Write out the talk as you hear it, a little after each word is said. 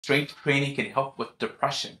strength training can help with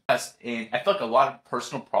depression. And I feel like a lot of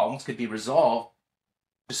personal problems could be resolved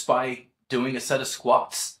just by doing a set of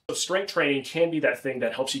squats. So strength training can be that thing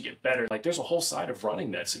that helps you get better. Like there's a whole side of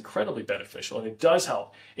running that's incredibly beneficial, and it does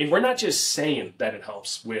help. And we're not just saying that it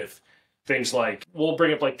helps with things like, we'll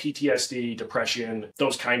bring up like PTSD, depression,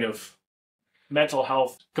 those kind of mental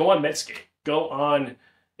health. Go on Medscape. Go on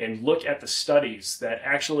and look at the studies that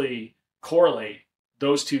actually correlate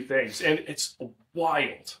those two things. And it's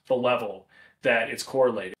wild, the level that it's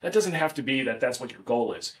correlated. That doesn't have to be that that's what your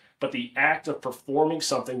goal is, but the act of performing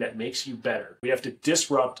something that makes you better. We have to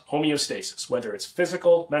disrupt homeostasis, whether it's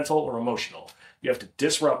physical, mental, or emotional. You have to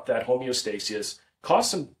disrupt that homeostasis, cause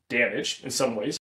some damage in some ways,